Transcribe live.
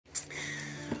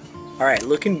All right,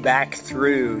 looking back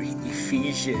through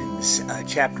Ephesians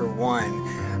chapter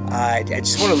 1, I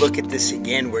just want to look at this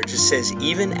again where it just says,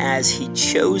 even as he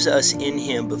chose us in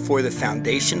him before the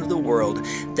foundation of the world,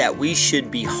 that we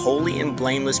should be holy and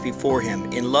blameless before him.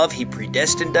 In love, he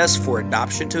predestined us for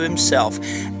adoption to himself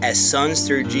as sons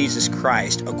through Jesus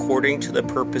Christ, according to the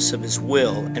purpose of his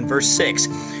will. And verse 6,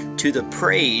 to the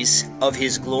praise of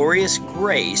his glorious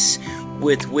grace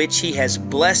with which he has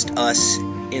blessed us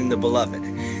in the beloved.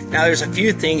 Now, there's a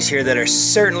few things here that are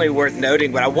certainly worth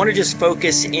noting, but I want to just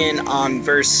focus in on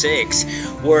verse 6,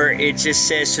 where it just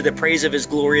says, to the praise of his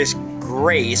glorious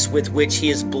grace with which he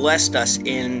has blessed us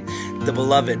in the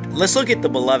beloved. Let's look at the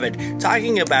beloved.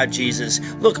 Talking about Jesus,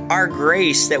 look, our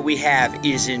grace that we have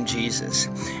is in Jesus.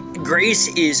 Grace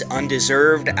is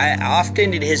undeserved.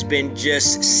 Often it has been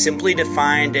just simply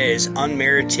defined as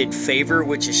unmerited favor,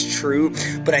 which is true,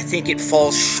 but I think it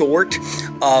falls short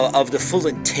of the full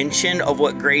intention of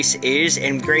what grace is.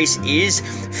 And grace is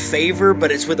favor,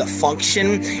 but it's with a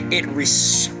function. It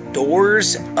restores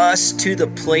us to the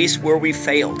place where we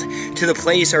failed, to the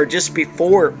place or just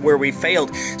before where we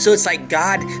failed. So it's like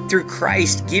God, through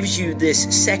Christ, gives you this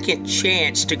second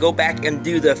chance to go back and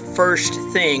do the first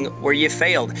thing where you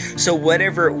failed. So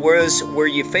whatever it was where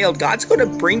you failed, God's going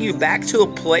to bring you back to a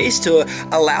place to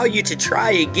allow you to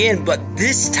try again, but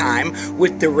this time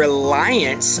with the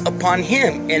reliance upon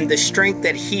him and the strength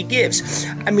that he gives.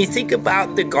 I mean, think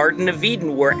about the Garden of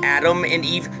Eden where Adam and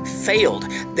Eve failed.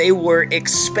 They were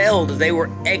expelled. They were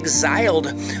exiled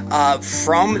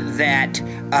from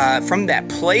that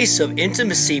place of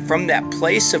intimacy, from that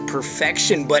place of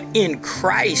perfection. But in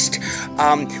Christ,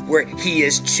 where he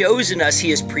has chosen us, he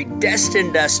has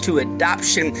predestined us to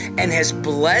adoption and has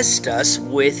blessed us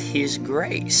with his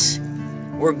grace.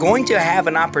 We're going to have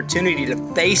an opportunity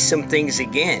to face some things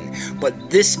again,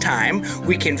 but this time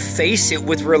we can face it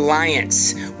with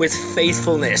reliance, with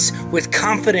faithfulness, with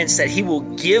confidence that he will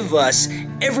give us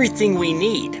everything we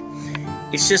need.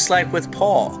 It's just like with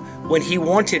Paul, when he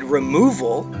wanted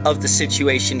removal of the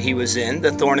situation he was in,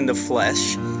 the thorn in the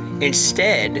flesh.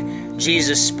 Instead,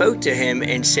 Jesus spoke to him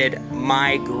and said,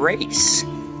 my grace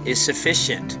is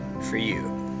sufficient for you.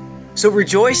 So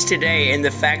rejoice today in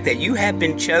the fact that you have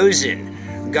been chosen.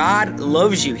 God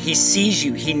loves you. He sees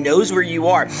you. He knows where you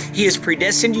are. He has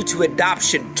predestined you to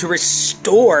adoption, to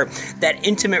restore that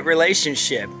intimate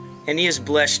relationship, and he has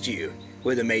blessed you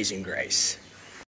with amazing grace.